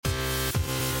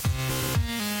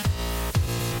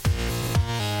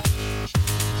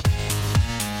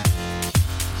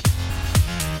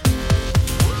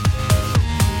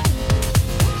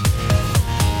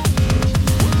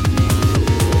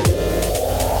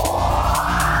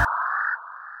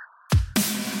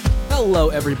Hello,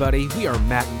 everybody. We are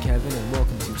Matt and Kevin, and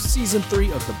welcome to Season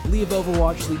 3 of the Believe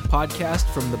Overwatch League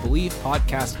podcast from the Believe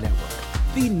Podcast Network,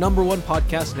 the #1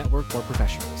 podcast network for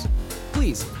professionals.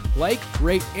 Please like,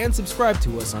 rate, and subscribe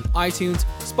to us on iTunes,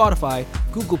 Spotify,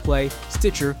 Google Play,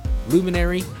 Stitcher,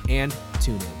 Luminary, and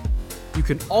TuneIn. You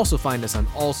can also find us on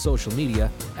all social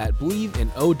media at Believe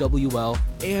in OWL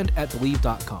and at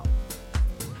Believe.com.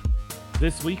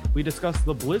 This week, we discuss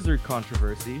the Blizzard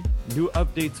controversy, new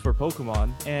updates for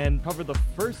Pokemon, and cover the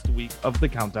first week of the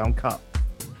Countdown Cup.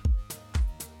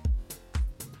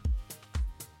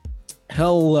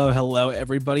 Hello,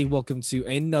 everybody. Welcome to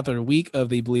another week of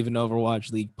the Believe in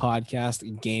Overwatch League podcast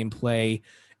gameplay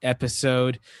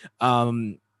episode.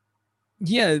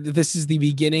 This is the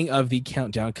beginning of the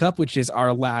Countdown Cup, which is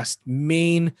our last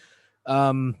main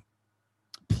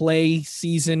play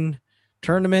season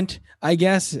tournament, I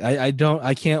guess.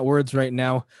 I can't words right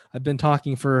now. I've been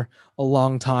talking for a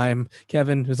long time.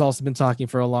 Kevin has also been talking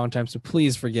for a long time, so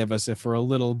please forgive us if we're a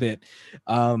little bit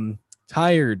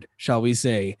tired, shall we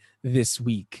say, this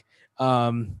week.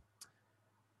 How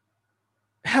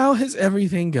is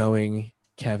everything going,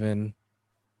 Kevin?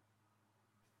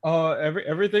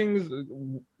 Everything's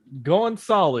going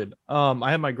solid. I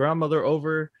had my grandmother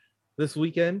over this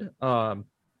weekend,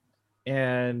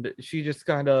 and she just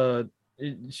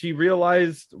she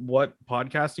realized what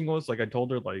podcasting was. Like, I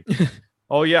told her, like,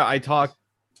 oh yeah, I talk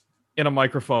in a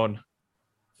microphone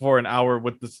for an hour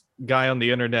with this guy on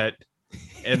the internet,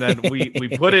 and then we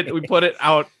put it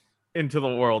out into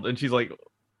the world. And she's like,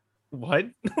 what?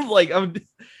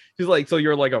 She's like, so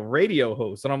you're like a radio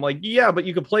host? And I'm like, yeah, but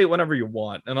you can play it whenever you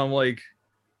want. And I'm like,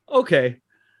 okay.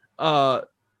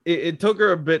 It took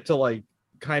her a bit to like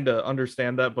kind of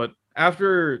understand that, but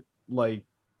after like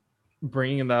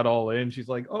bringing that all in, she's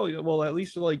like, oh yeah, well, at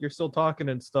least like you're still talking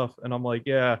and stuff. And I'm like,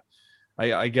 yeah,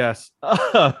 I guess.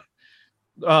 Other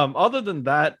than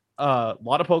that, a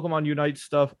lot of Pokemon Unite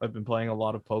stuff. I've been playing a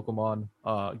lot of Pokemon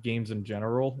games in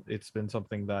general. It's been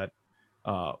something that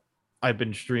I've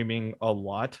been streaming a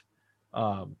lot,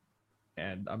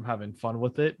 and I'm having fun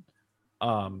with it.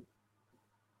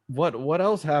 What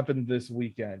else happened this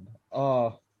weekend?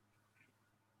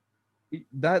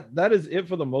 That is it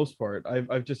for the most part.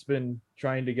 I've just been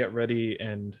trying to get ready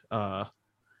and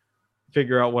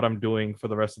figure out what I'm doing for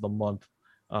the rest of the month.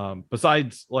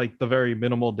 Besides like the very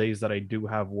minimal days that I do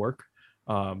have work,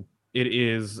 it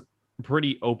is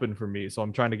pretty open for me. So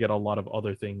I'm trying to get a lot of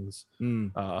other things,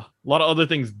 done.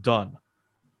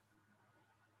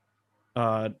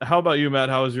 How about you, Matt?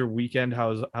 How was your weekend?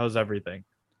 How's everything?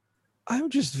 I'm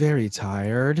just very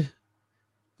tired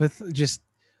with just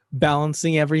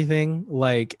balancing everything.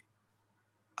 Like,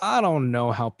 I don't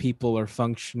know how people are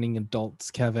functioning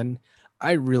adults, Kevin.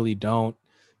 I really don't.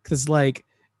 Because like,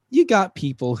 you got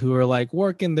people who are like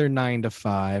working their 9 to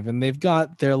 5 and they've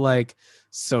got their like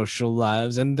social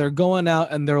lives and they're going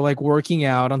out and they're like working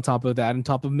out on top of that, on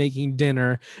top of making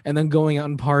dinner and then going out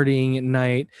and partying at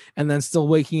night and then still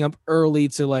waking up early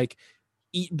to like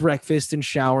eat breakfast and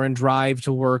shower and drive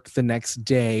to work the next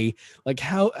day. Like,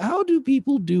 how do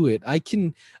people do it?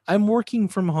 I'm working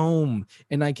from home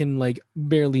and I can like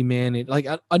barely manage. Like,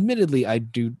 admittedly, I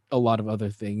do a lot of other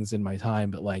things in my time,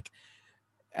 but like,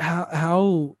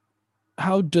 how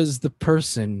does the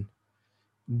person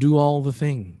do all the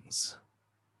things?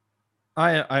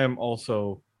 I am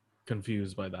also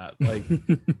confused by that. Like,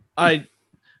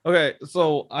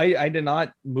 so I did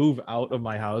not move out of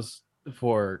my house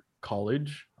for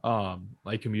college.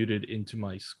 I commuted into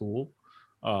my school.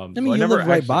 I mean, you live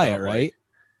right by it, right?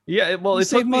 Yeah, well, it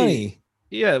saved money.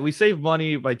 Yeah, we saved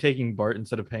money by taking BART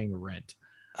instead of paying rent.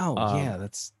 Oh, yeah,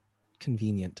 that's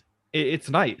convenient. It's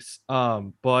nice.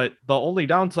 But the only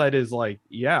downside is like,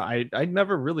 yeah, I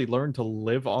never really learned to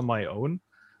live on my own.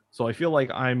 So I feel like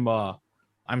I'm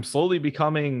slowly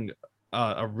becoming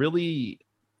a really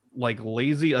like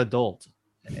lazy adult.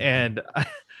 And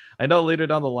I know later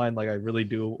down the line, like I really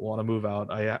do want to move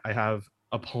out. I have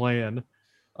a plan.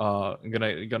 I'm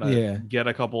gonna get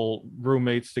a couple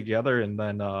roommates together, and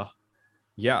then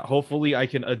hopefully I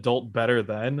can adult better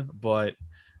then. But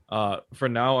for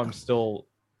now, I'm still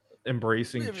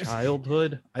embracing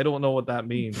childhood. I don't know what that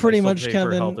means. Pretty much,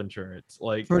 Kevin. For health insurance,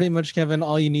 like pretty much, Kevin.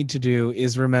 All you need to do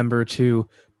is remember to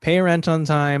pay rent on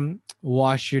time,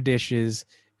 wash your dishes,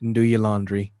 and do your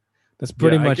laundry. That's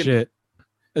pretty much it.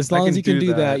 As long as you can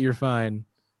do that, you're fine.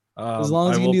 As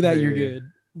long as you can do that, you're good.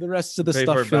 The rest of the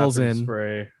stuff fills in.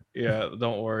 Spray. Yeah,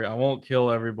 don't worry. I won't kill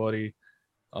everybody.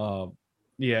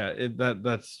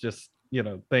 That's just,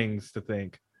 things to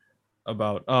think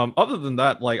about. Other than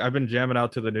that, like I've been jamming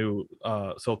out to the new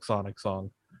Silk Sonic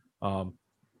song.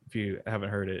 If you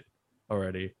haven't heard it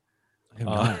already.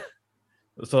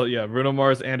 So yeah, Bruno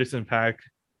Mars, Anderson .Paak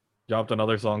dropped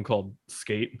another song called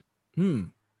Skate. Hmm.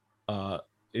 Uh,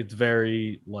 it's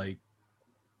very like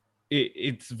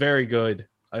it's very good.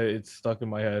 It's stuck in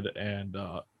my head, and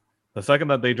the second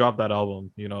that they drop that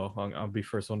album, I'll be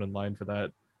first one in line for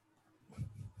that.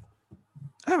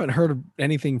 I haven't heard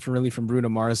anything from Bruno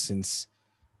Mars since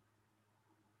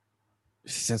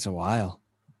a while.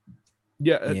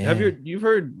 Yeah, Yeah. you've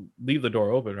heard "Leave the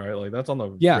Door Open," right? Like that's on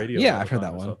the Yeah. radio Yeah. all the I've heard time that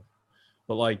and one. stuff.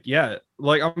 But like, yeah,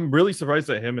 like I'm really surprised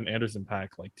that him and Anderson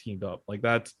 .Paak like teamed up. Like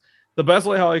that's the best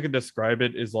way how I could describe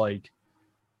it is like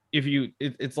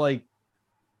it's like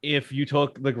if you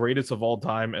took the greatest of all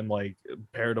time and like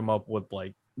paired them up with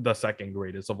like the second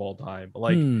greatest of all time.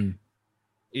 Like Hmm.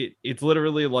 it's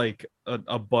literally like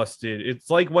a busted. It's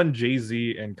like when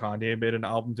Jay-Z and Kanye made an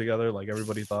album together. Like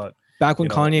everybody thought, Back when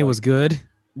Kanye like was good.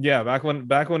 yeah, back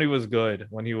when he was good,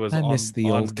 when he was I miss the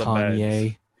old on the meds.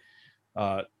 Kanye.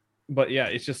 Uh, but yeah,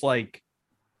 it's just like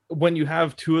when you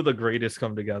have two of the greatest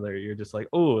come together, you're just like,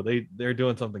 oh, they're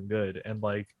doing something good, and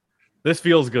like this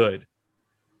feels good.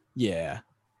 Yeah.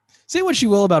 Say what you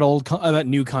will about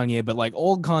new Kanye, but like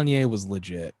old Kanye was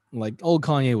legit. Like old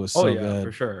Kanye was Oh so yeah, for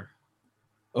good. sure.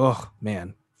 Oh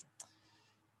man,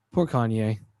 poor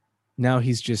Kanye. Now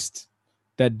he's just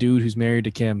that dude who's married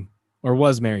to Kim or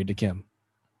was married to Kim.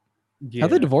 Have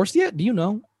they Yeah, divorced yet? Do you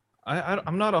know?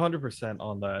 I'm not 100%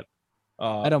 on that.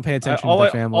 I don't pay I attention to all their I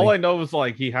all family. I know is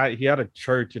like he had a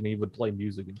church and he would play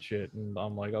music and shit, and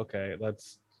I'm like, okay,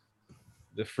 that's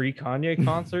the free Kanye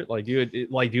concert. Like, you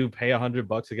pay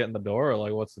 $100 to get in the door, or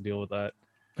like, what's the deal with that?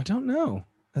 I don't know.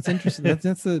 That's interesting.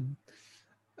 That's a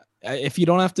if you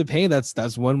don't have to pay,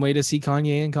 that's one way to see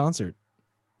Kanye in concert.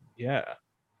 Yeah.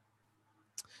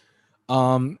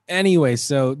 Anyway,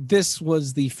 so this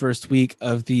was the first week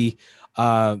of the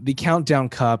Countdown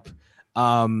Cup.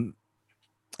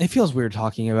 It feels weird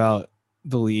talking about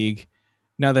the league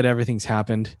now that everything's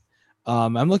happened.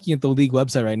 I'm looking at the league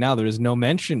website right now. There is no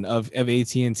mention of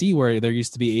AT&T where there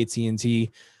used to be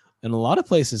AT&T in a lot of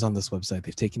places on this website.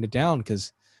 They've taken it down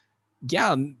because,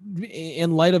 yeah,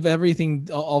 in light of everything,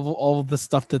 all of the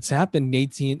stuff that's happened,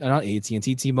 not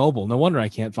AT&T, T-Mobile. No wonder I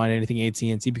can't find anything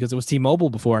AT&T because it was T-Mobile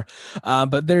before.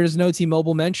 But there's no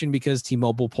T-Mobile mention because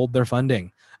T-Mobile pulled their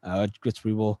funding, which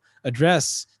we will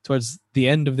address towards the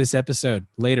end of this episode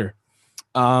later.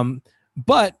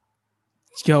 But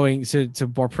going to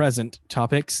more present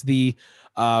topics, the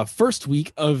first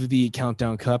week of the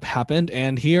Countdown Cup happened,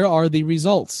 and here are the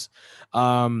results.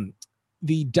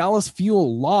 The Dallas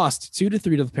Fuel lost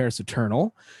 2-3 to the Paris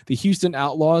Eternal. The Houston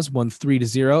Outlaws won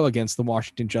 3-0 against the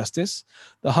Washington Justice.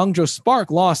 The Hangzhou Spark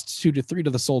lost 2-3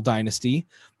 to the Seoul Dynasty.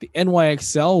 The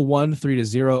NYXL won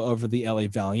 3-0 over the LA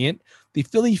Valiant. The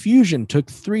Philly Fusion took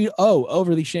 3-0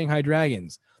 over the Shanghai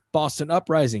Dragons. Boston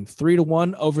Uprising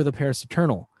 3-1 over the Paris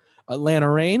Eternal.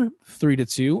 Atlanta Reign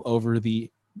 3-2 over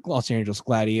the Los Angeles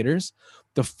Gladiators.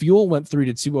 The Fuel went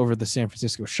 3-2 over the San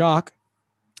Francisco Shock.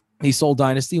 The Seoul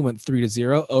Dynasty went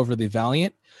 3-0 over the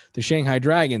Valiant. The Shanghai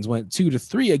Dragons went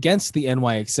 2-3 against the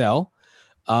NYXL.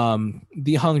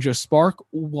 The Hangzhou Spark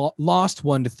lost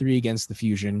 1-3 against the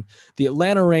Fusion. The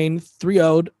Atlanta Reign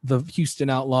 3-0'd the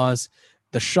Houston Outlaws.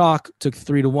 The Shock took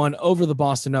 3-1 over the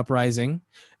Boston Uprising.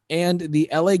 And the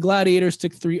LA Gladiators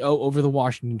took 3-0 over the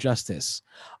Washington Justice.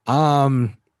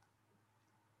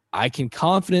 I can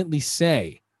confidently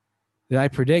say that I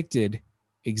predicted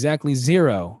exactly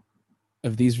 0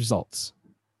 of these results.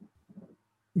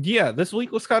 Yeah, this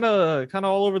week was kind of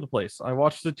all over the place. I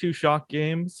watched the 2 Shock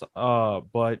games,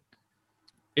 but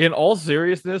in all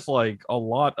seriousness, like a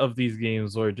lot of these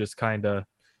games were just kind of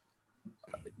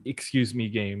excuse me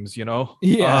games,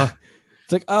 Yeah.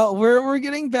 It's like, oh, we're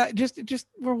getting back. Just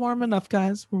we're warming up,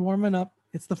 guys. We're warming up.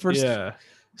 It's the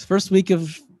first week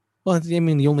of. Well, I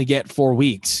mean, you only get 4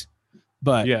 weeks,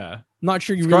 but yeah, I'm not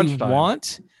sure you it's really crunch time.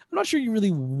 want. I'm not sure you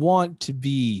really want to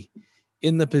be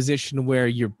in the position where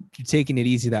you're taking it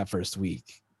easy that first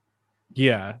week.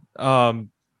 Yeah. And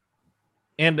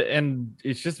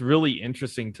it's just really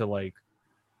interesting to like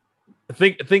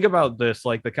think about this.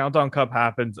 Like the Countdown Cup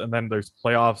happens, and then there's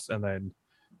playoffs, and then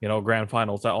grand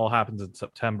finals. That all happens in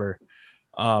September.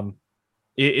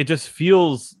 It just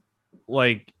feels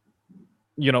like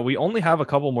we only have a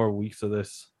couple more weeks of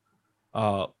this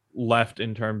left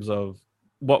in terms of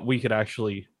what we could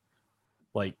actually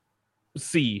like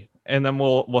see, and then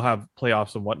we'll have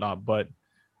playoffs and whatnot. But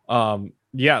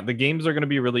yeah, the games are going to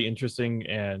be really interesting,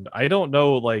 and I don't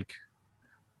know if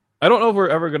we're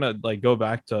ever gonna like go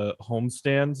back to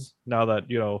homestands now that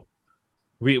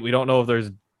we don't know if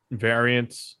there's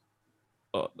variants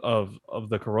of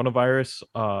the coronavirus,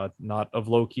 not of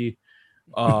Loki.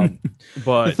 The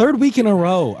But third week in a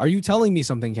row. Are you telling me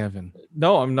something, Kevin?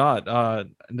 no, I'm not.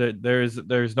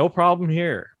 There's no problem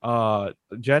here.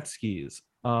 Jet skis.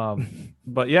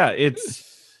 But yeah,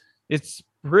 it's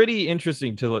pretty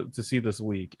interesting to see this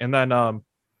week. And then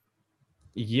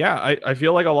yeah, I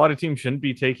feel like a lot of teams shouldn't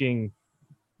be taking,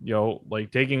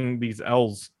 like taking these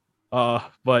L's.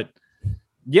 But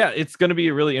yeah, it's going to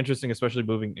be really interesting, especially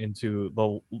moving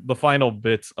into the final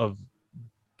bits of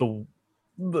the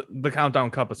the Countdown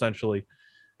Cup essentially,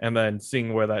 and then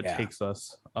seeing where that takes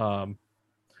us.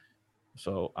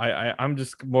 So I'm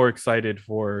just more excited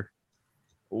for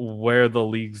where the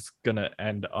league's gonna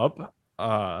end up,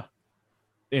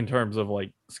 in terms of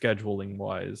like scheduling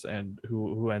wise and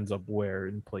who ends up where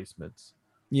in placements.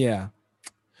 Yeah.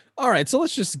 All right, so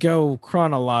let's just go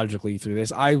chronologically through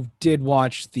this. I did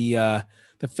watch the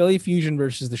Philly Fusion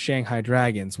versus the Shanghai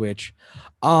Dragons, which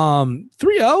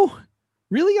 3-0.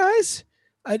 Really, guys?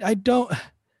 I don't,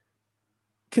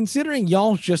 considering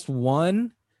y'all just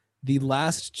won the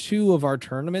last two of our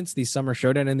tournaments, the Summer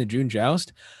Showdown and the June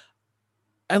Joust.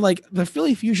 And like the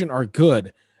Philly Fusion are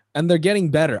good and they're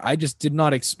getting better. I just did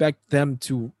not expect them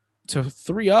to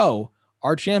 3-0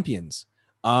 our champions.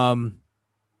 I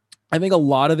think a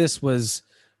lot of this was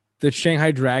the Shanghai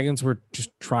Dragons were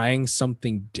just trying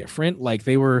something different. Like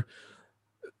they were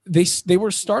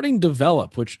starting to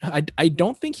develop, which I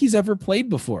don't think he's ever played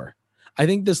before. I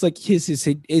think this like is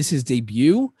his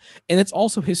debut, and it's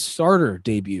also his starter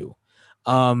debut.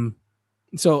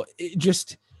 So it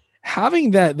just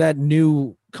having that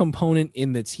new component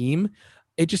in the team,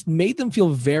 it just made them feel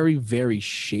very, very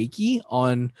shaky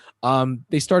on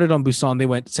they started on Busan, they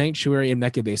went Sanctuary and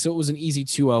Mecha Bay. So it was an easy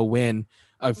 2-0 win,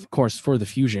 of course, for the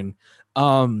Fusion.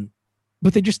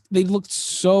 But they looked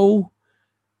so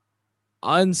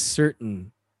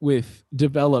uncertain with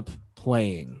Develop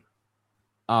playing.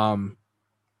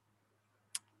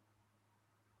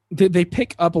 They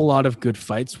pick up a lot of good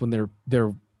fights when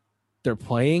they're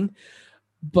playing,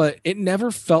 but it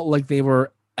never felt like they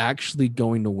were actually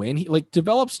going to win.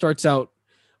 Develop starts out,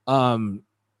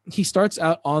 he starts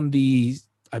out on the,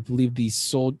 I believe he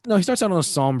starts out on a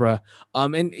Sombra,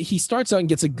 and he starts out and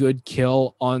gets a good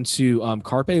kill onto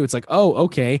Carpe. It's like, oh,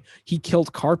 okay, he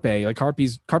killed Carpe. Like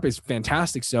Carpe's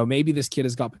fantastic, so maybe this kid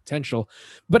has got potential.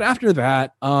 But after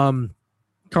that,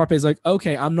 Carpe's like,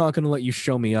 okay, I'm not going to let you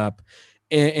show me up,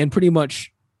 and pretty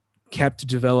much kept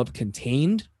Develop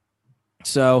contained.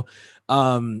 So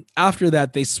after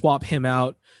that, they swap him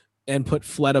out and put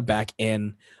Fleta back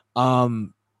in.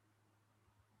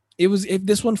 If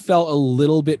this one felt a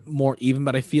little bit more even,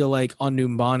 but I feel like on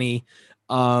Numbani,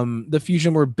 the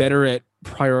Fusion were better at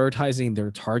prioritizing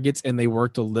their targets and they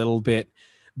worked a little bit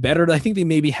better. I think they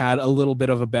maybe had a little bit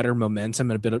of a better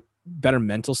momentum and a bit of better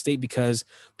mental state because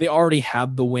they already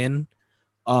had the win.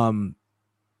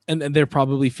 And they're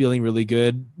probably feeling really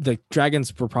good. The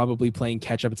Dragons were probably playing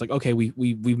catch up. It's like, okay,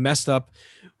 we've messed up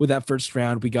with that first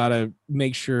round. We got to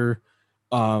make sure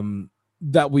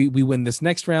that we win this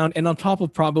next round. And on top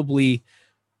of probably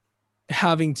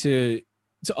having to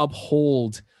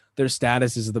uphold their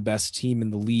status as the best team in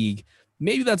the league,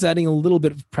 maybe that's adding a little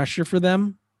bit of pressure for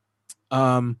them.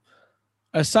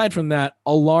 Aside from that,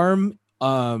 Alarm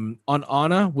on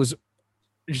Ana was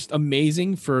just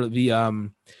amazing for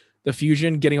the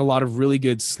Fusion. Getting a lot of really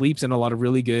good sleeps and a lot of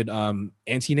really good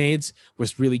anti-nades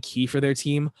was really key for their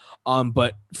team.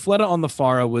 But Fleta on the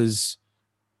Pharah was,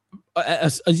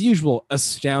 as usual,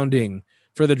 astounding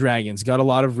for the Dragons. Got a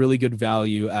lot of really good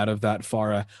value out of that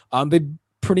Pharah. They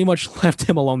pretty much left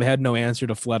him alone. They had no answer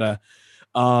to Fleta.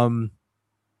 But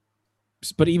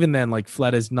even then, like,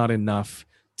 Fleta is not enough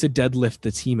to deadlift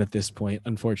the team at this point,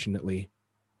 unfortunately.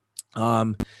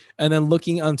 And then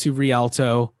looking onto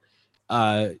Rialto,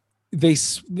 they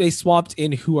swapped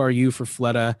in Who Are You for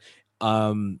Fleta,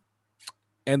 and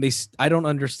I don't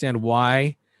understand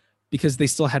why, because they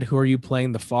still had Who Are You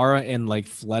playing the Pharah, and like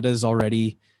Fleta's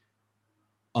already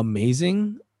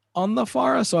amazing on the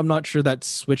Pharah, so I'm not sure that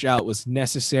switch out was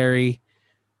necessary,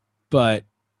 but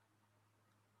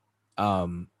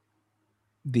the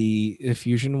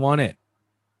Fusion won it.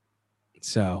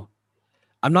 So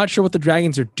I'm not sure what the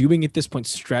Dragons are doing at this point,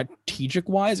 strategic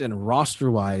wise and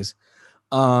roster wise.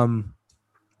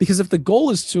 Because if the goal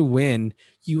is to win,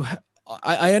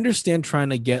 I understand trying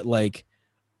to get like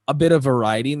a bit of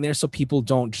variety in there so people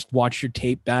don't just watch your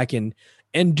tape back and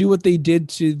do what they did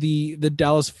to the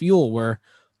Dallas Fuel, where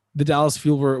the Dallas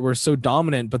Fuel were so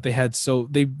dominant, but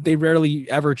they rarely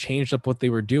ever changed up what they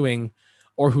were doing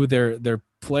or who their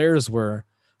players were.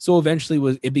 So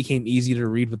eventually it became easy to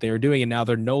read what they were doing, and now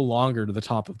they're no longer to the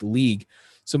top of the league.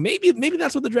 So maybe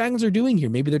that's what the Dragons are doing here.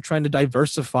 Maybe they're trying to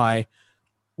diversify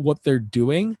what they're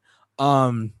doing.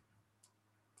 Um,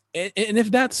 and if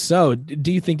that's so,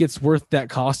 do you think it's worth that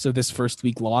cost of this first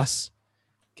week loss,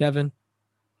 Kevin?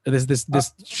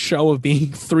 This show of being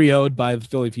 3-0'd by the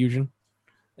Philly Fusion?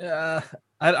 Yeah,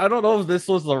 I don't know if this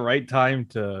was the right time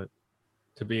to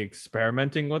be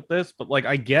experimenting with this, but like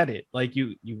I get it. Like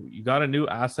you got a new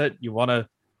asset, you wanna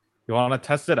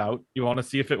test it out, you want to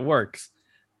see if it works.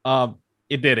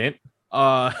 It didn't.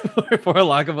 Uh, for a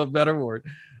lack of a better word,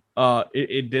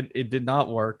 it did not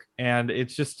work, and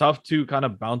it's just tough to kind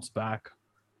of bounce back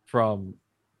from,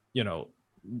 you know,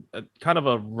 kind of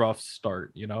a rough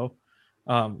start, you know.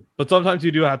 But sometimes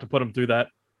you do have to put them through that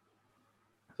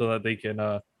so that they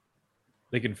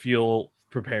can feel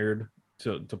prepared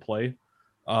to play.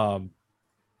 Um,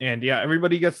 and yeah,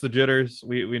 everybody gets the jitters.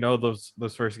 We know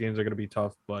those first games are going to be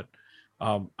tough, but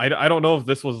I don't know if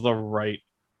this was the right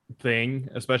thing,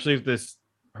 especially if this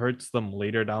hurts them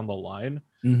later down the line,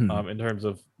 Mm-hmm. in terms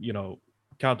of, you know,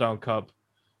 countdown cup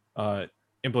uh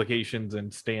implications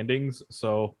and standings.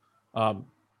 So um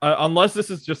unless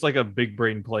this is just like a big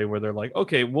brain play where they're like,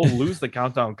 okay, we'll lose the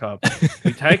countdown cup,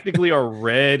 we technically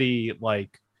already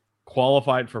like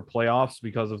qualified for playoffs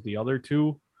because of the other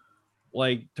two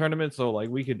like tournaments, so like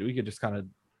we could just kind of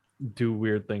do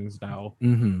weird things now.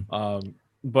 Mm-hmm.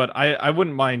 But I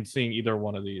wouldn't mind seeing either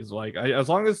one of these. Like as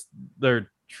long as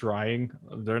they're trying,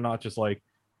 they're not just like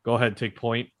go ahead take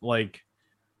point. Like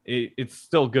it's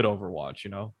still good Overwatch, you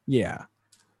know. Yeah.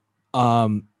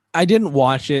 I didn't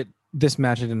watch it. This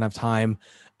match I didn't have time.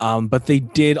 But they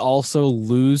did also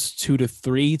lose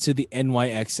 2-3 to the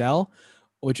NYXL,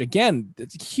 which again,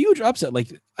 it's a huge upset.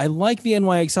 Like I like the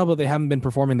NYXL, but they haven't been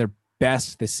performing their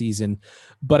best this season.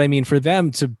 But I mean, for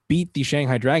them to beat the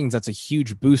Shanghai Dragons, that's a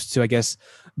huge boost to, I guess,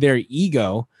 their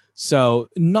ego. So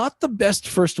not the best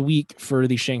first week for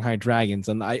the Shanghai Dragons.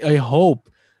 And I hope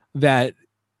that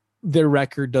their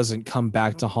record doesn't come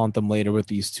back to haunt them later with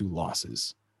these two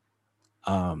losses.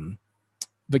 Um,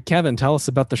 but Kevin, tell us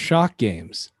about the shock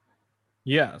games.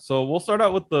 Yeah, so we'll start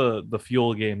out with the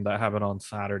fuel game that happened on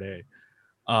Saturday.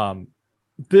 Um,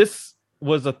 this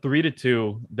was a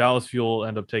 3-2. Dallas Fuel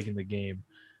ended up taking the game,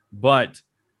 but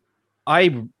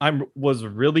I was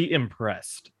really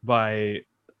impressed by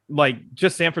like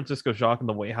just San Francisco Shock and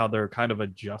the way how they're kind of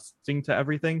adjusting to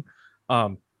everything.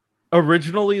 Um,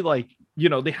 Originally, like, you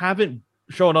know, they haven't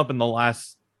shown up in the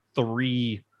last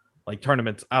three like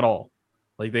tournaments at all.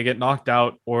 Like they get knocked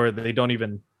out or they don't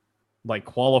even like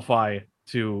qualify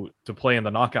to play in the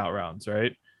knockout rounds,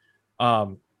 right?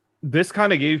 um this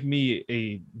kind of gave me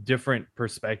a different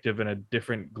perspective and a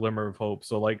different glimmer of hope.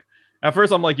 So like at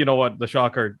first I'm like, you know what, the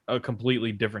Shock are a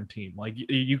completely different team. Like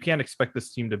you can't expect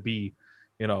this team to be,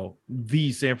 you know,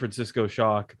 the San Francisco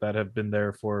Shock that have been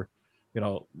there for, you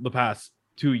know, the past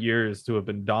 2 years to have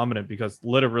been dominant, because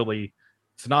literally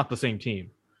it's not the same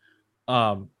team.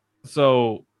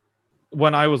 So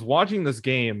when I was watching this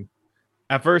game,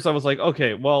 at first I was like,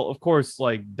 okay, well, of course,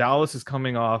 like Dallas is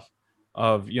coming off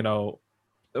of, you know,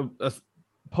 a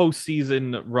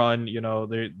postseason run. You know,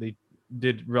 they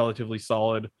did relatively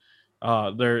solid.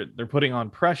 They're putting on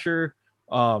pressure,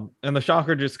 and the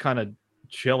Shocker just kind of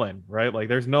chilling, right? Like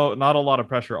there's not a lot of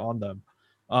pressure on them.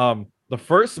 The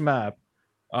first map,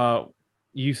 uh,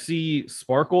 you see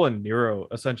Sparkle and Nero.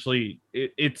 Essentially,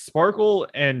 it's Sparkle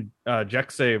and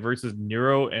Jexay versus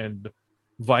Nero and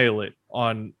Violet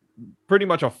on pretty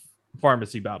much a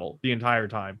pharmacy battle the entire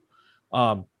time.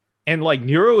 Um, and like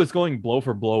Nero is going blow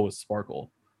for blow with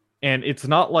Sparkle, and it's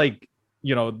not like,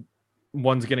 you know,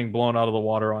 one's getting blown out of the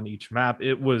water on each map.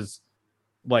 It was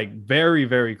like very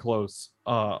very close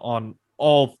on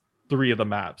all three of the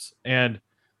maps. And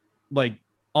like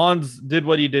Ons did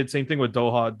what he did. Same thing with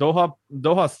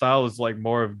Doha's style is like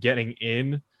more of getting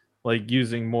in, like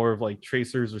using more of like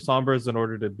tracers or sombras in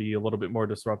order to be a little bit more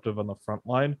disruptive on the front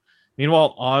line.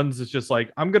 Meanwhile, Ons is just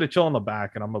like, I'm gonna chill on the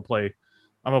back and I'm gonna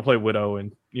play Widow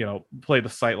and, you know, play the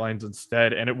sight lines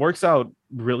instead. And it works out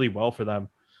really well for them,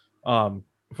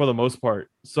 for the most part.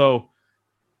 So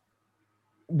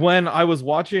when I was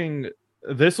watching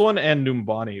this one and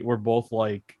Numbani were both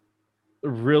like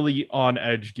really on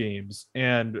edge games.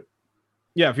 And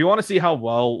yeah, if you want to see how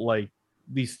well like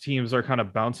these teams are kind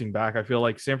of bouncing back, I feel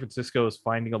like San Francisco is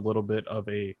finding a little bit of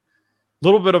a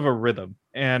rhythm,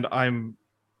 and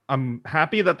I'm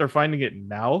happy that they're finding it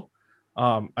now.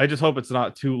 I just hope it's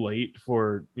not too late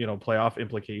for, you know, playoff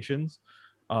implications.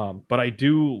 But I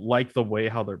do like the way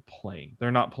how they're playing.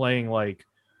 They're not playing like,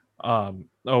 oh,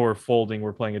 we're folding,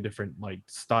 we're playing a different like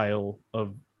style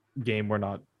of game. We're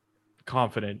not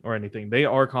confident or anything. They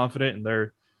are confident, and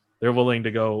they're willing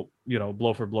to go, you know,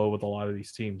 blow for blow with a lot of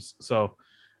these teams. So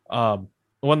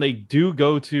when they do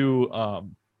go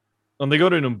to when they go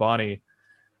to Numbani,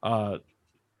 uh,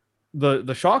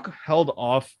 the Shock held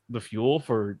off the Fuel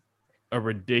for a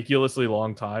ridiculously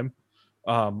long time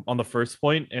on the first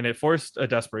point, and it forced a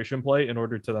desperation play in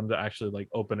order to them to actually like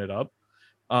open it up.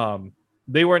 Um,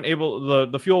 they weren't able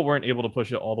the Fuel weren't able to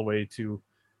push it all the way to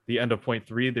the end of point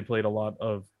three. They played a lot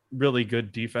of really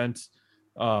good defense.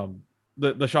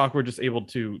 The Shock were just able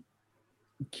to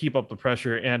keep up the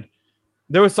pressure, and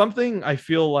there was something I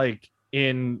feel like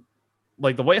in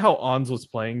like the way how Ons was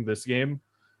playing this game.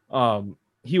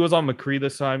 He was on McCree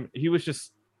this time. He was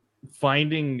just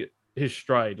finding his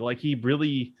stride. Like he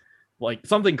really like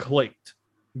something clicked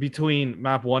between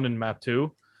map 1 and map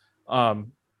 2.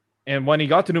 And when he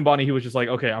got to Numbani, he was just like,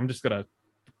 okay, I'm just gonna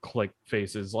click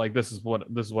faces. Like this is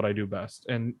what I do best.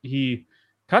 And he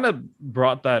kind of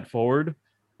brought that forward,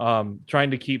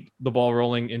 trying to keep the ball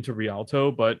rolling into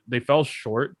Rialto, but they fell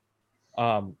short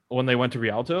when they went to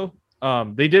Rialto.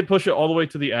 They did push it all the way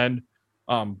to the end.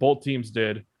 Both teams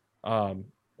did.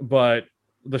 But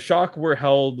the Shock were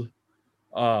held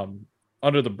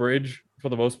under the bridge for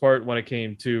the most part when it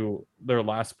came to their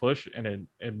last push, and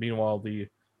meanwhile the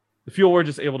Fuel were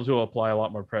just able to apply a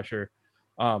lot more pressure.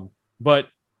 But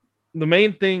the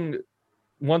main thing,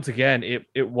 once again,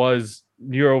 it was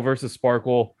Nero versus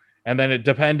Sparkle, and then it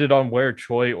depended on where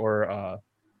Choi or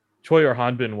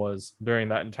Hanbin was during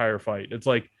that entire fight. It's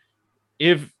like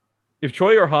if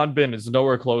Choi or Hanbin is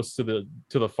nowhere close to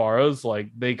the Pharos, like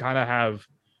they kind of have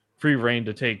free reign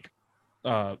to take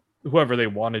whoever they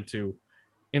wanted to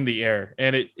in the air.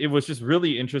 And it was just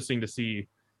really interesting to see,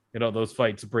 you know, those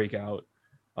fights break out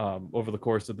over the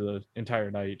course of the entire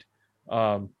night.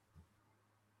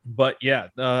 But yeah,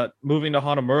 moving to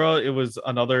Hanamura, it was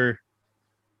another.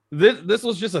 This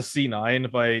was just a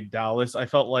C9 by Dallas. I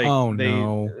felt like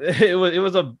it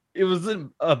was a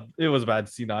bad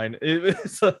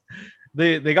C9.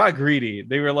 They got greedy.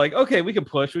 They were like, okay, we can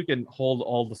push, we can hold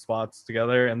all the spots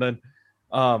together, and then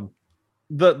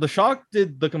the Shock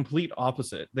did the complete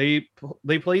opposite. They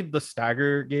played the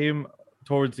stagger game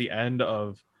towards the end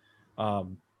of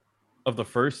the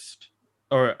first,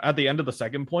 or at the end of the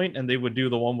second point, and they would do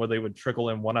the one where they would trickle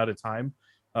in one at a time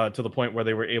to the point where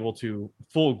they were able to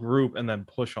full group and then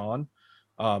push on.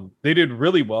 They did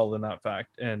really well in that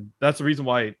fact, and that's the reason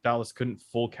why Dallas couldn't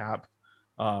full cap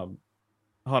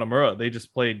Hanamura. They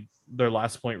just played their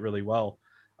last point really well.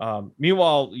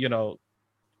 Meanwhile, you know,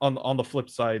 on the flip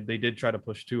side, they did try to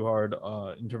push too hard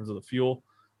in terms of the Fuel,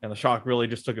 and the Shock really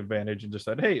just took advantage and just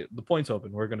said, hey, the point's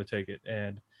open, we're going to take it.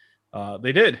 And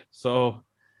they did. So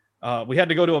we had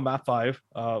to go to a map 5,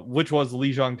 which was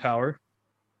Lijiang Tower.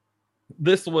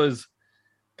 This was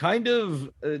kind of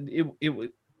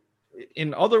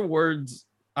in other words,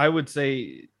 I would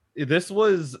say this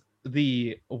was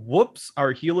the whoops,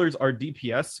 our healers, our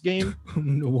DPS game.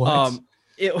 What?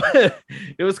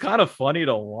 It was kind of funny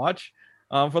to watch.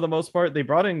 For the most part, they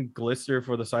brought in Glister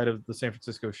for the side of the San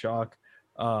Francisco Shock.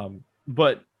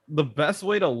 But the best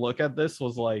way to look at this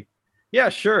was like, yeah,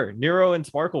 sure, Nero and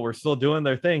Sparkle were still doing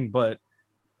their thing, but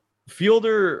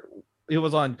Fielder, it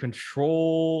was on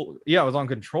control. Yeah, it was on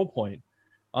control point.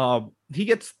 He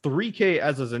gets 3K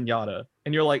as a Zenyatta,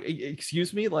 and you're like,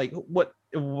 excuse me, like what?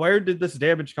 Where did this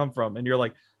damage come from? And you're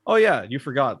like, oh yeah, you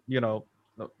forgot, you know,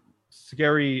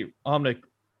 scary Omnic,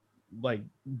 like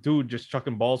dude just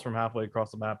chucking balls from halfway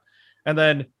across the map. And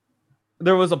then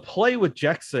there was a play with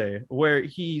Jexe where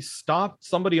he stopped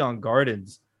somebody on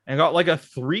Gardens and got like a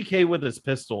 3K with his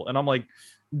pistol, and I'm like,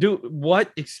 dude,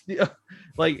 what?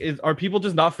 Like, are people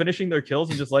just not finishing their kills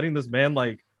and just letting this man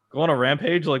like go on a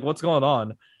rampage? Like, what's going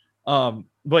on?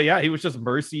 But yeah, he was just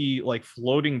Mercy like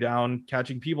floating down,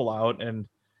 catching people out, and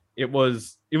it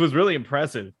was really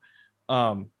impressive.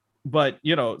 But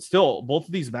you know, still both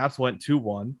of these maps went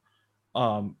 2-1.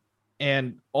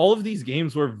 And all of these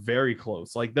games were very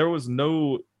close. Like there was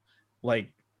no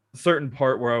like certain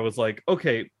part where I was like,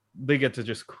 okay, they get to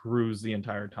just cruise the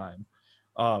entire time.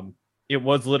 It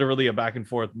was literally a back and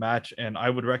forth match, and I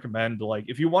would recommend, like,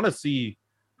 if you want to see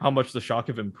how much the Shock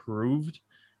have improved,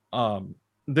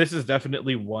 this is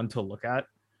definitely one to look at.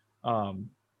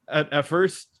 At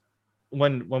first,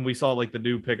 when we saw like the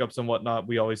new pickups and whatnot,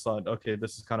 we always thought, okay,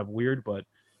 this is kind of weird, but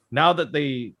now that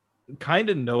they kind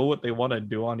of know what they want to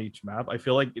do on each map, I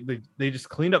feel like they just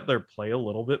cleaned up their play a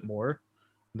little bit more.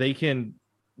 They can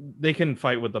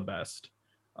fight with the best.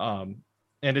 And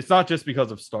it's not just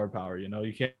because of star power, you know,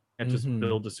 you can't just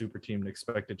build a super team and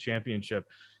expect a championship.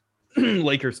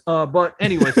 Lakers. But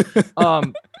anyways,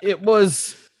 it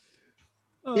was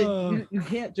you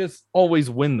can't just always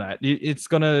win that. It's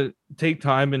gonna take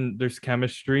time, and there's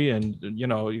chemistry, and you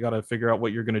know, you got to figure out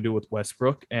what you're gonna do with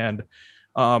Westbrook. And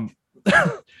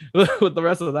with the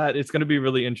rest of that, it's going to be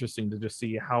really interesting to just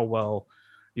see how well,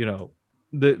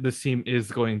 this team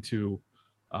is going to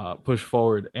push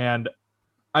forward. And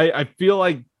I feel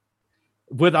like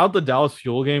without the Dallas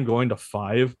Fuel game going to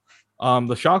 5,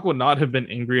 the Shock would not have been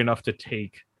angry enough to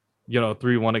take,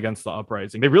 3-1 against the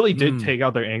Uprising. They really did take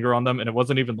out their anger on them, and it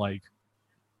wasn't even like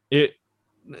it.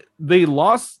 They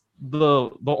lost the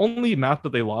only map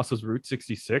that they lost was Route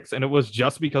 66, and it was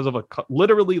just because of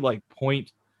literally like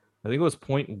point. I think it was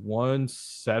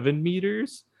 0.17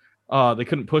 meters. They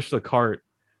couldn't push the cart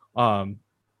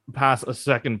past a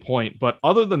second point, but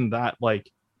other than that, like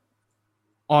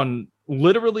on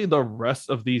literally the rest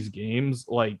of these games,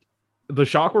 like the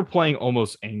Shock were playing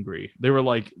almost angry. They were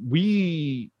like,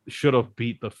 we should have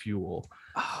beat the Fuel.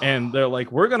 And they're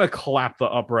like, we're gonna clap the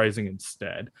Uprising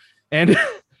instead. And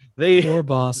poor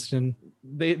Boston.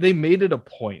 They made it a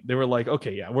point. They were like,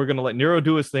 okay, yeah, we're gonna let Nero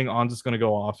do his thing. On's just gonna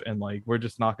go off, and like we're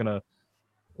not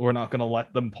gonna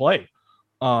let them play.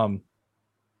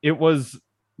 It was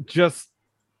just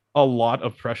a lot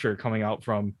of pressure coming out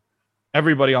from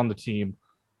everybody on the team.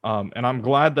 And I'm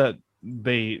glad that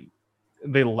they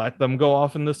let them go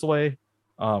off in this way.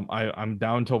 I'm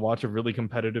down to watch a really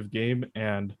competitive game,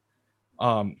 and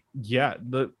I'm glad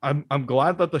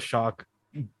that the Shock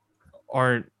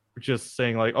aren't just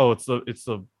saying like, oh, it's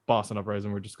the Boston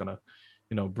Uprising, we're just gonna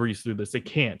breeze through this. They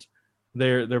can't.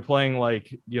 They're playing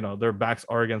like their backs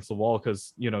are against the wall,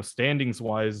 because standings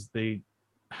wise they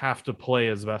have to play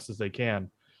as best as they can,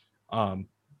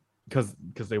 because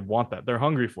they want that. They're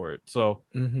hungry for it. So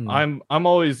I'm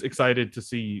always excited to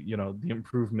see the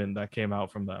improvement that came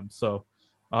out from them. So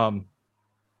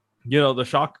the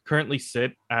Shock currently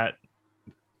sit at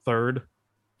 3rd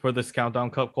for this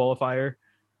Countdown Cup qualifier.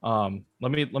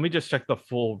 Let me just check the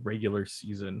full regular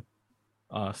season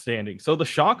standing. So the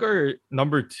Shock are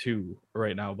number 2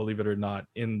 right now, believe it or not,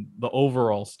 in the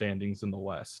overall standings in the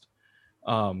West.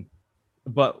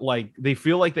 But like they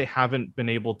feel like they haven't been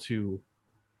able to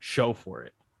show for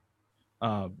it.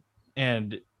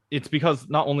 And it's because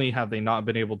not only have they not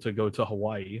been able to go to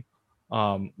Hawaii,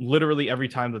 literally every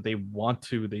time that they want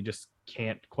to, they just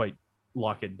can't quite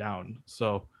lock it down.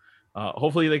 So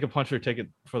hopefully they can punch their ticket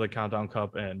for the Countdown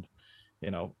Cup and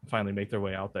finally make their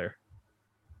way out there.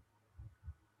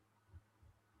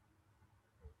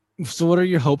 So what are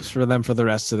your hopes for them for the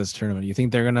rest of this tournament? You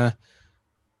think they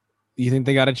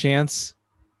got a chance?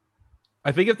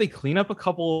 I think if they clean up a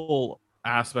couple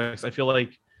aspects, I feel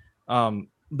like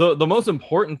the most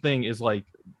important thing is like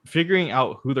figuring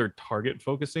out who they're target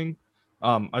focusing.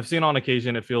 I've seen on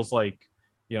occasion it feels like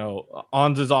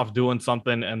Ons is off doing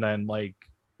something, and then like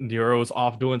Nero's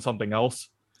off doing something else.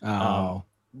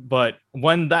 But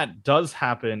when that does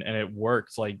happen and it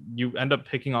works, like you end up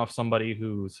picking off somebody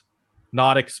who's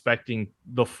not expecting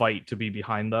the fight to be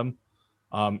behind them.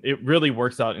 It really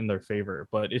works out in their favor.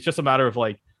 But it's just a matter of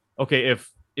like, okay,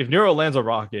 if Nero lands a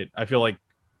rocket, I feel like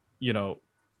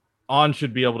On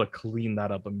should be able to clean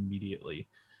that up immediately.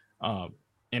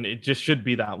 And it just should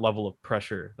be that level of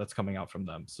pressure that's coming out from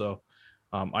them. So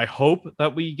I hope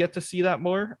that we get to see that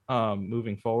more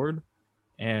moving forward.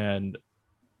 And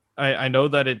I know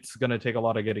that it's going to take a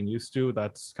lot of getting used to.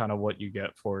 That's kind of what you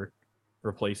get for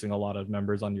replacing a lot of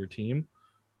members on your team.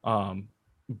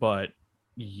 But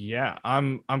yeah,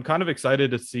 I'm kind of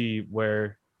excited to see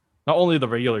where not only the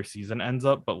regular season ends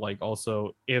up, but like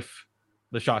also if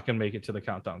the Shock can make it to the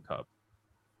Countdown Cup.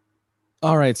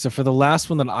 All right, so for the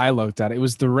last one that I looked at, it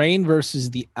was the Reign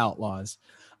versus the Outlaws.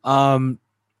 And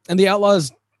the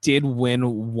Outlaws did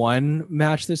win one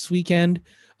match this weekend.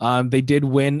 They did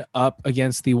win up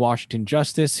against the Washington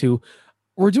Justice, who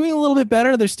were doing a little bit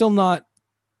better. They're still not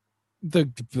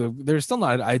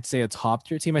I'd say a top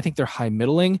tier team. I think they're high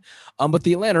middling. But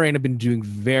the Atlanta Reign have been doing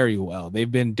very well.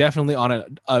 They've been definitely on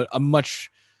a much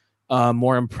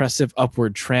more impressive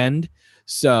upward trend.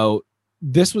 So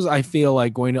this was, I feel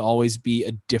like, going to always be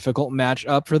a difficult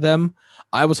matchup for them.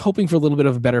 I was hoping for a little bit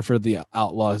of better for the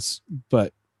Outlaws,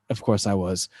 but of course I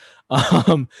was.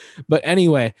 But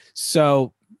anyway,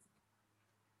 so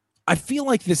I feel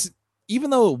like this,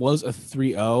 even though it was a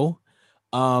 3-0,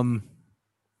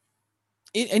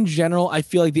 in general, I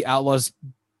feel like the Outlaws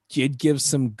did give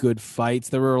some good fights.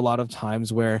 There were a lot of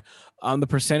times where the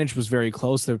percentage was very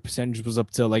close. The percentage was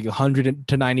up to like 100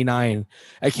 to 99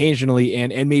 occasionally,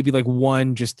 and maybe like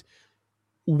one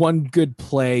good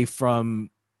play from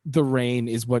the Reign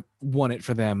is what won it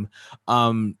for them.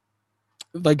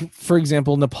 Like for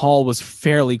example, Nepal was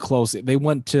fairly close. They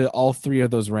went to all 3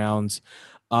 of those rounds.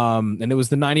 And it was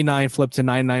the 99 flip to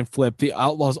 99 flip. The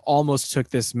Outlaws almost took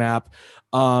this map.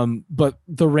 But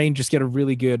the Reign just get a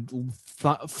really good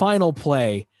final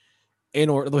play in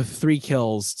order with 3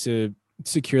 kills to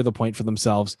secure the point for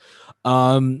themselves.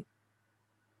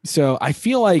 So I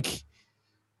feel like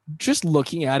just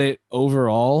looking at it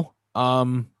overall,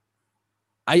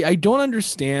 I don't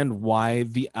understand why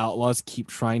the Outlaws keep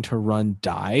trying to run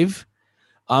dive.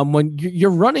 When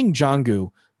you're running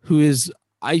Jangu, who is,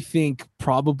 I think,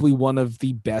 probably one of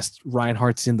the best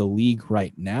Reinhardts in the league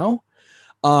right now.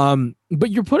 But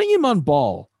you're putting him on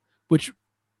ball, which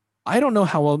I don't know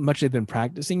how much they've been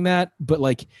practicing that, but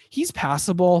like he's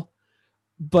passable.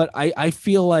 But I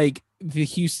feel like the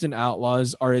Houston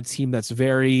Outlaws are a team that's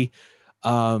very,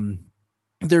 they're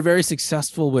very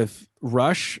successful with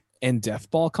rush and death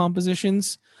ball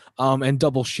compositions, and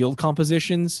double shield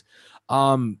compositions.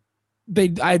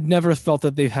 I've never felt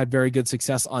that they've had very good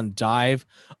success on dive,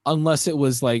 unless it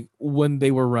was like when they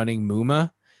were running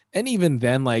Muma. And even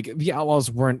then, like the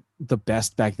Outlaws weren't the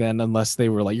best back then, unless they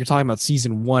were like, you're talking about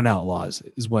season 1 Outlaws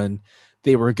is when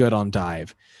they were good on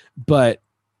dive. But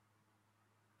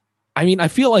I mean, I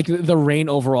feel like the Reign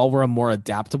overall were a more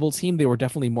adaptable team. They were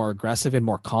definitely more aggressive and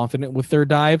more confident with their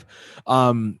dive,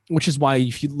 which is why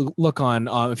if you look on,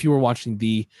 if you were watching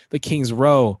the Kings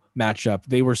Row matchup,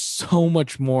 they were so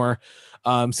much more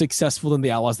successful than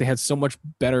the Outlaws. They had so much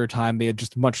better time. They had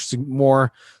just much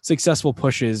more successful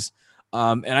pushes,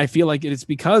 and I feel like it's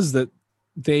because that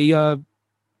they the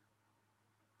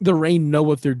Reign know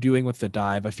what they're doing with the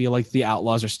dive. I feel like the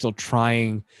Outlaws are still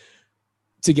trying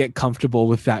to get comfortable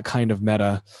with that kind of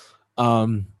meta.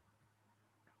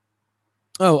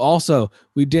 Also,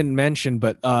 we didn't mention,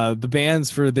 but the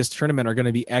bans for this tournament are going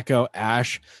to be Echo,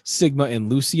 Ashe, Sigma, and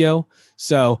Lucio.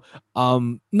 So,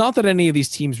 not that any of these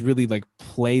teams really like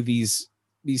play these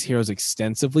heroes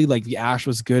extensively. Like the Ashe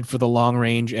was good for the long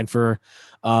range and for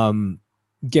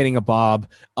getting a Bob.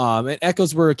 And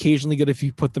Echoes were occasionally good if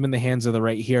you put them in the hands of the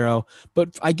right hero.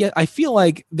 But I feel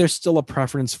like there's still a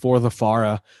preference for the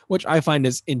Pharah, which I find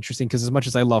is interesting because as much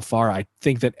as I love Pharah, I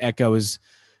think that Echo is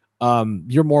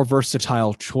your more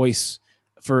versatile choice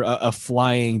for a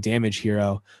flying damage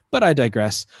hero. But I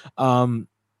digress. But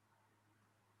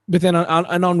then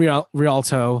on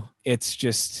Rialto, it's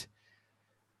just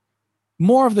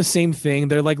more of the same thing.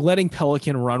 They're like letting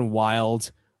Pelican run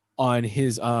wild on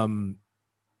his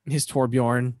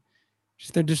Torbjorn.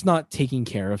 They're just not taking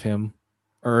care of him,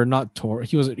 or not Tor.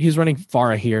 He was running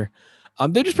Pharah here.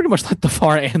 They just pretty much let the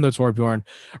Pharah and the Torbjorn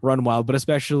run wild, but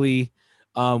especially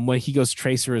when he goes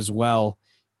Tracer as well,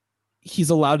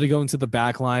 he's allowed to go into the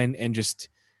back line and just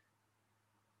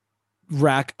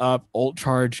rack up ult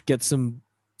charge, get some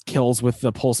kills with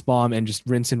the pulse bomb, and just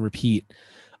rinse and repeat.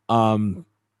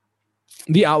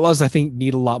 The Outlaws, I think,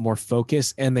 need a lot more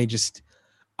focus, and they just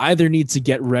either need to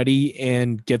get ready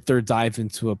and get their dive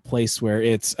into a place where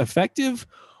it's effective,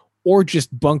 or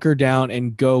just bunker down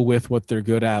and go with what they're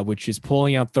good at, which is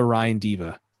pulling out the Rein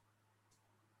D.Va.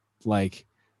 Like,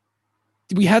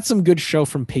 we had some good show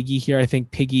from Piggy here. I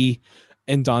think Piggy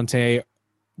and Dante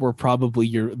were probably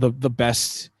the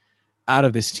best out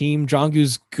of this team.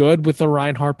 Jangu's good with the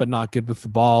Reinhardt, but not good with the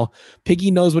ball.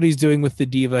 Piggy knows what he's doing with the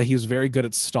D.Va. He was very good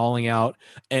at stalling out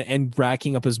and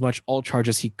racking up as much ult charge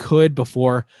as he could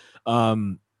before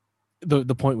the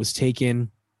point was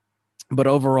taken. But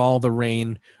overall, the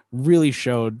Reign really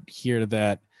showed here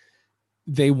that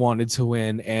they wanted to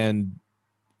win, and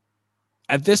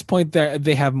at this point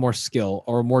they have more skill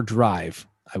or more drive,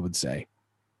 I would say.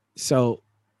 So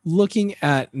looking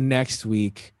at next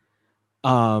week,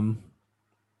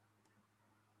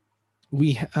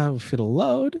 we have, if it'll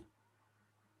load,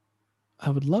 I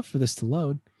would love for this to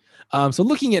load. So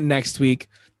looking at next week,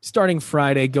 starting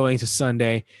Friday going to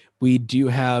Sunday, we do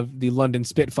have the London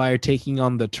Spitfire taking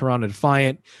on the Toronto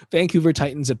Defiant, Vancouver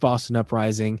Titans at Boston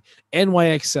Uprising,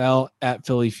 NYXL at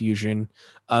Philly Fusion,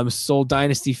 Seoul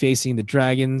Dynasty facing the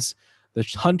Dragons, the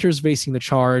Hunters facing the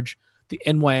Charge, the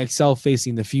NYXL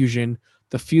facing the Fusion,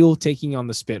 the Fuel taking on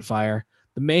the Spitfire,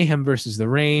 the Mayhem versus the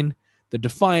Reign, the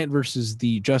Defiant versus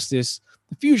the Justice,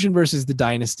 the Fusion versus the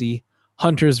Dynasty,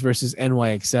 Hunters versus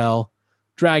NYXL,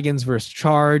 Dragons versus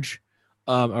Charge,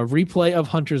 a replay of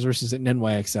Hunters versus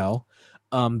NYXL,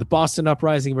 the Boston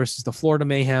Uprising versus the Florida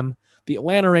Mayhem, the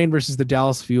Atlanta Reign versus the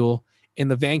Dallas Fuel,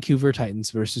 and the Vancouver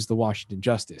Titans versus the Washington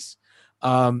Justice.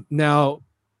 Now,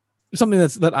 something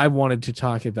that I wanted to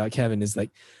talk about, Kevin, is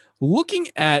like looking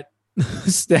at the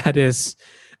status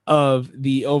of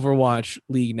the Overwatch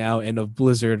League now and of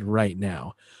Blizzard right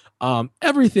now.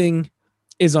 Everything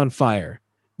is on fire.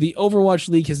 The Overwatch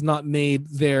League has not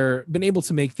been able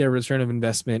to make their return of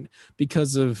investment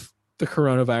because of the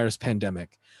coronavirus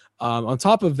pandemic. On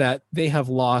top of that, they have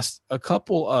lost a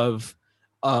couple of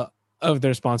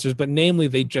their sponsors, but namely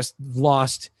they just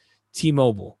lost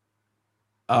T-Mobile.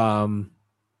 Um,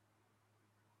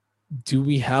 do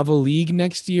we have a league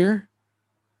next year?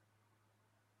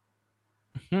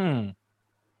 Hmm.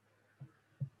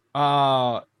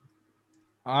 Uh,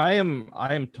 I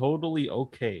am totally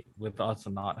okay with us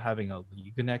not having a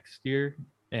league next year,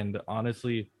 and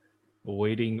honestly,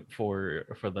 waiting for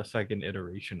the second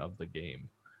iteration of the game.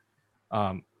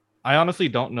 Um, I honestly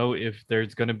don't know if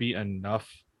there's gonna be enough,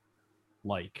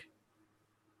 like,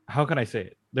 how can I say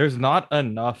it? There's not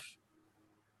enough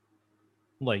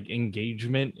like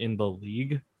engagement in the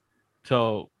league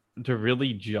to to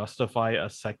really justify a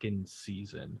second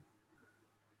season,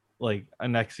 like a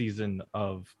next season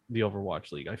of the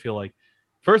Overwatch League. I feel like,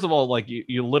 first of all, like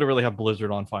you literally have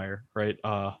Blizzard on fire, right?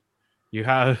 You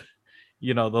have,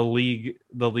 the league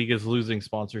is losing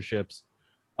sponsorships.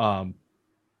 Um,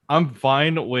 I'm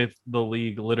fine with the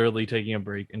league literally taking a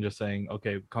break and just saying,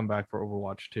 okay, come back for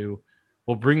Overwatch 2.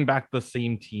 We'll bring back the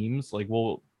same teams. Like,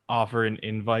 we'll offer an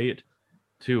invite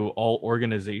to all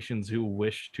organizations who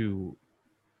wish to,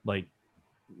 like,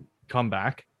 come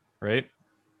back, right?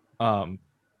 Um,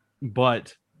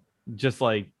 but just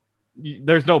like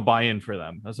there's no buy-in for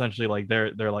them. Essentially, like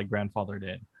they're like grandfathered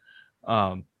in.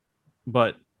 Um,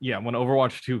 but yeah, when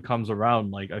Overwatch 2 comes around,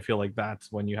 like I feel like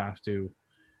that's when you have to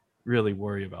really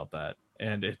worry about that.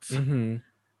 And it's Mm-hmm.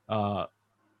 uh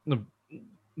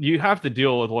you have to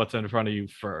deal with what's in front of you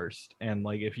first. And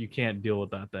like if you can't deal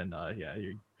with that, then yeah,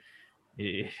 you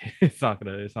it's not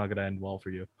gonna end well for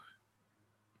you.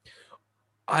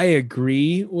 I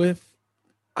agree with.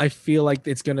 I feel like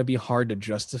it's going to be hard to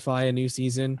justify a new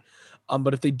season.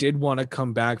 But if they did want to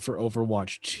come back for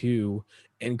Overwatch 2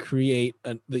 and create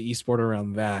the esport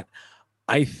around that,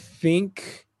 I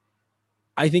think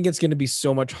it's going to be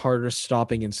so much harder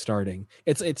stopping and starting.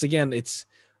 It's again, it's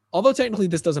although technically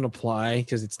this doesn't apply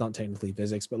because it's not technically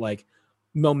physics, but like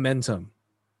momentum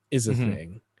is a Mm-hmm.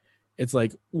 thing. It's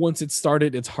like once it's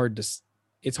started, it's hard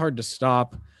to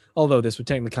stop. Although this would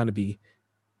technically kind of be,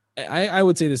 I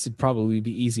would say this would probably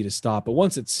be easy to stop, but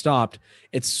once it's stopped,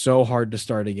 it's so hard to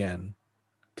start again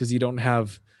because you don't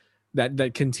have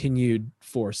that continued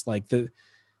force. Like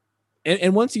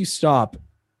and once you stop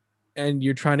and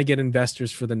you're trying to get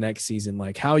investors for the next season,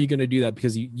 like how are you going to do that?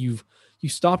 Because you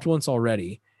stopped once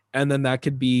already, and then that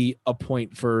could be a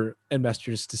point for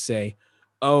investors to say,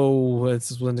 "Oh, this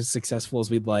wasn't as successful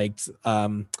as we'd liked.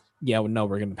 Yeah, well, no,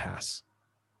 we're going to pass."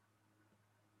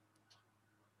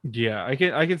 Yeah, I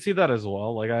can see that as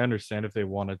well. Like I understand if they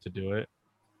wanted to do it.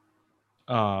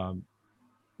 Um,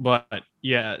 but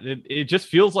yeah, it just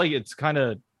feels like it's kind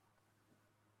of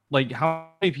like how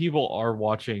many people are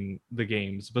watching the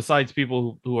games besides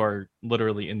people who are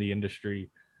literally in the industry,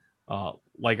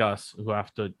 like us,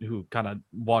 who kind of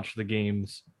watch the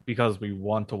games because we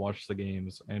want to watch the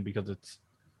games and because it's,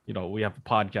 we have a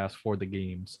podcast for the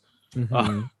games. uh,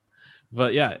 Mm-hmm.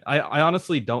 but yeah, I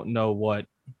honestly don't know what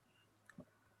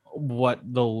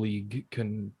the league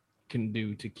can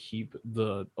do to keep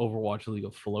the Overwatch League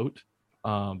afloat.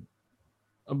 Um,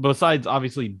 besides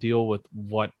obviously deal with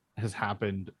what has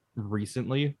happened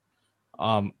recently.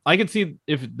 I can see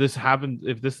if this happens,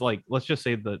 if this, like, let's just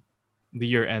say that the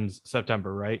year ends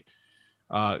September, right?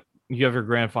 Uh, you have your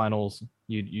grand finals,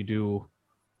 you do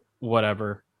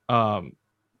whatever, and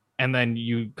then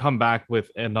you come back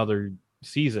with another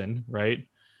season, right?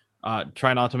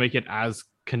 Try not to make it as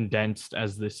condensed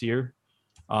as this year.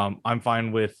 I'm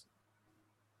fine with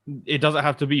it. Doesn't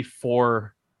have to be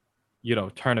four,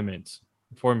 tournaments,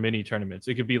 four mini tournaments.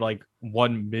 It could be like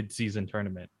one mid-season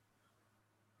tournament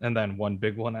and then one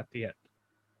big one at the end,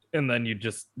 and then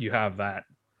you have that.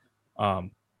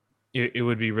 um it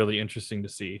would be really interesting to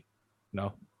see.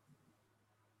 No.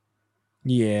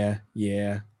 Yeah,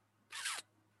 yeah.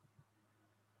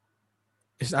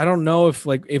 I don't know if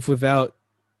without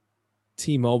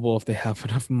T-Mobile, if they have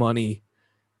enough money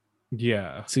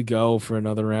Yeah. to go for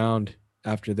another round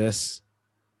after this.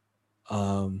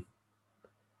 Um,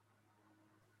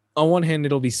 on one hand,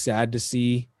 it'll be sad to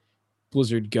see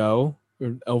Blizzard go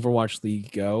or Overwatch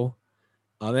League go.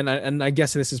 And I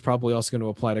guess this is probably also going to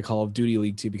apply to Call of Duty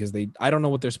League too, because I don't know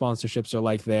what their sponsorships are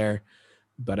like there,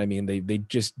 but I mean they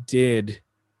just did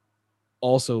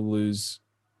also lose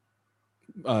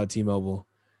T-Mobile,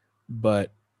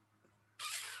 but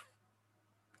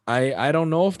I don't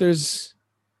know if there's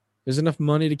enough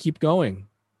money to keep going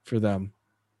for them.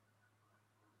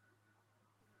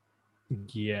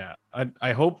 Yeah,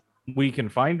 I hope we can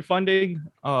find funding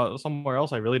somewhere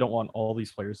else. I really don't want all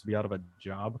these players to be out of a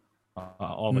job,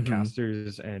 all the Mm-hmm.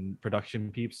 casters and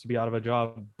production peeps to be out of a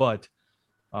job, but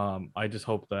I just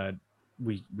hope that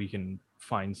we can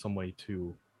find some way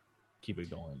to keep it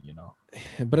going.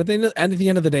 But at the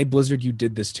end of the day, Blizzard, you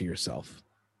did this to yourself.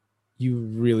 you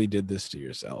really did this to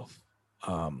yourself.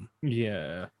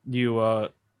 Yeah, you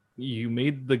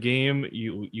made the game,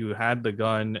 you had the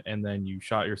gun, and then you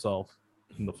shot yourself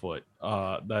in the foot.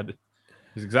 That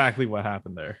is exactly what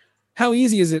happened there. How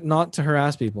easy is it not to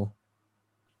harass people?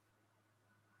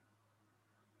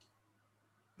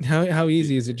 How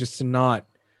easy is it just to not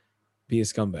be a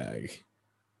scumbag?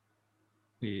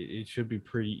 It should be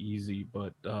pretty easy,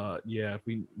 but yeah,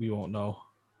 we won't know.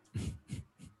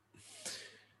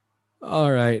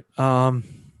 All right.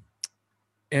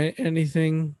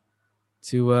 Anything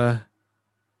to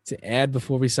add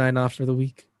before we sign off for the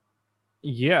week?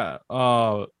 Yeah.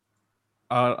 I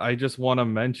just want to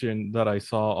mention that I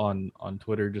saw on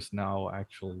Twitter just now,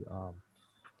 actually.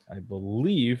 I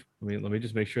believe. Let me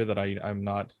just make sure that I'm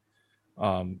not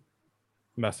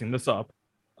messing this up.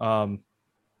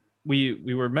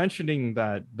 We were mentioning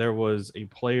that there was a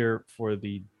player for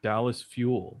the Dallas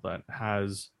Fuel that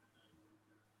has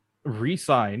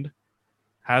re-signed,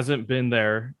 hasn't been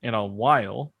there in a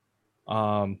while,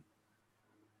 and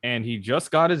he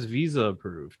just got his visa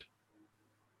approved.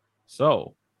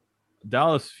 So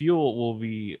Dallas Fuel will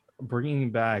be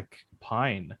bringing back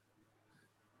Pine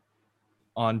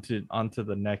onto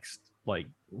the next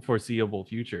foreseeable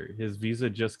future. His visa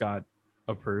just got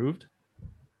approved,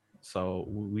 so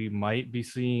we might be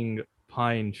seeing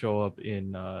Pine show up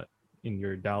in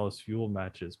your Dallas Fuel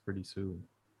matches pretty soon.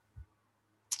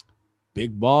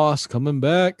 Big boss coming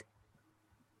back.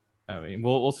 I mean,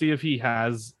 we'll see if he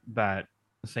has that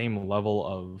same level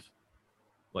of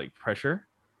pressure.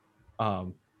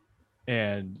 And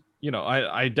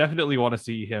I definitely want to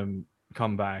see him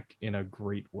come back in a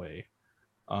great way.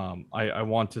 I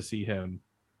want to see him.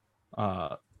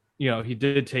 He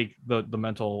did take the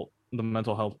mental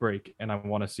health break, and I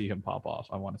want to see him pop off.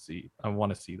 I want to see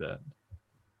that.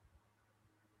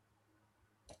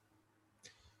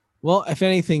 Well, if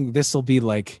anything, this will be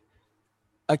like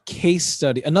a case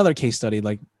study, another case study,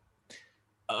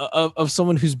 of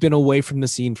someone who's been away from the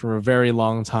scene for a very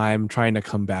long time, trying to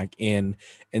come back in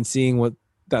and seeing what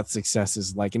that success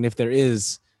is like, and if there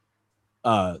is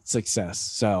success.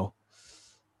 So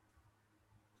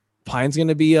Pine's going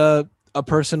to be a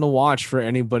person to watch for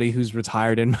anybody who's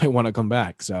retired and might want to come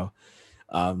back. So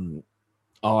all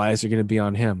eyes are going to be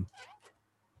on him.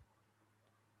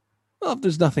 Well, if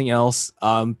there's nothing else,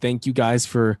 thank you guys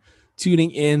for tuning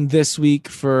in this week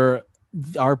for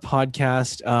our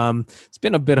podcast. It's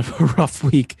been a bit of a rough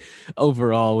week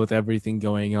overall with everything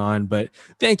going on, but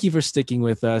thank you for sticking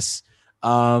with us.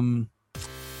 And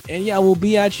yeah, we'll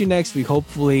be at you next week.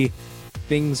 Hopefully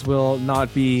things will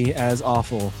not be as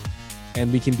awful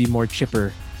and we can be more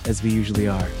chipper as we usually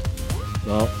are.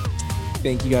 Well,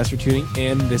 thank you guys for tuning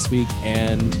in this week,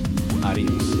 and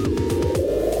adios.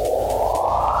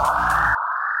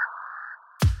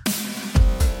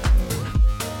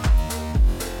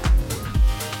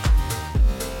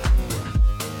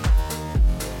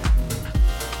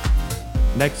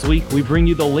 Next week, we bring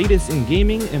you the latest in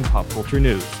gaming and pop culture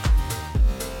news.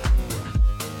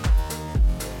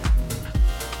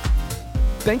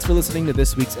 Thanks for listening to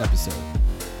this week's episode.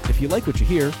 If you like what you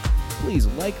hear, please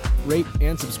like, rate,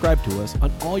 and subscribe to us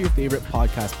on all your favorite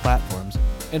podcast platforms,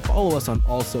 and follow us on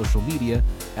all social media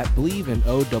at Believe in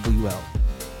OWL.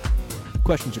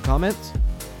 Questions or comments?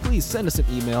 Please send us an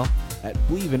email at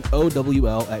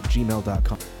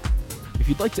believeinowl@gmail.com. If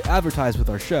you'd like to advertise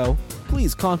with our show,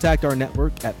 please contact our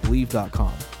network at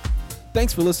Believe.com.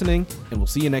 Thanks for listening, and we'll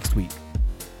see you next week.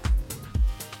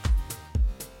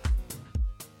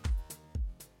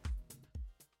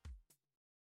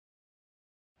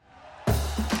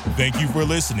 Thank you for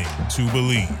listening to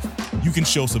Believe. You can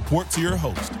show support to your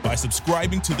host by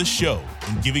subscribing to the show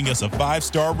and giving us a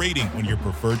 5-star rating on your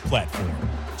preferred platform.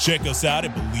 Check us out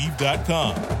at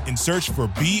Believe.com and search for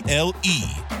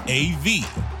BLEAV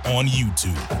on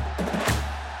YouTube.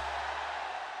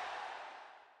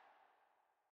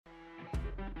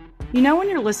 You know when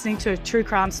you're listening to a true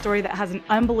crime story that has an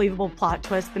unbelievable plot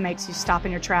twist that makes you stop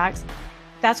in your tracks?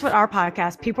 That's what our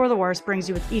podcast, People Are the Worst, brings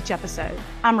you with each episode.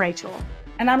 I'm Rachel.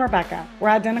 And I'm Rebecca. We're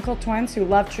identical twins who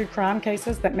love true crime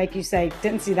cases that make you say,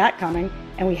 didn't see that coming,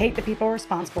 and we hate the people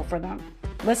responsible for them.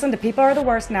 Listen to People Are the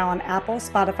Worst now on Apple,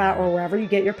 Spotify, or wherever you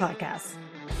get your podcasts.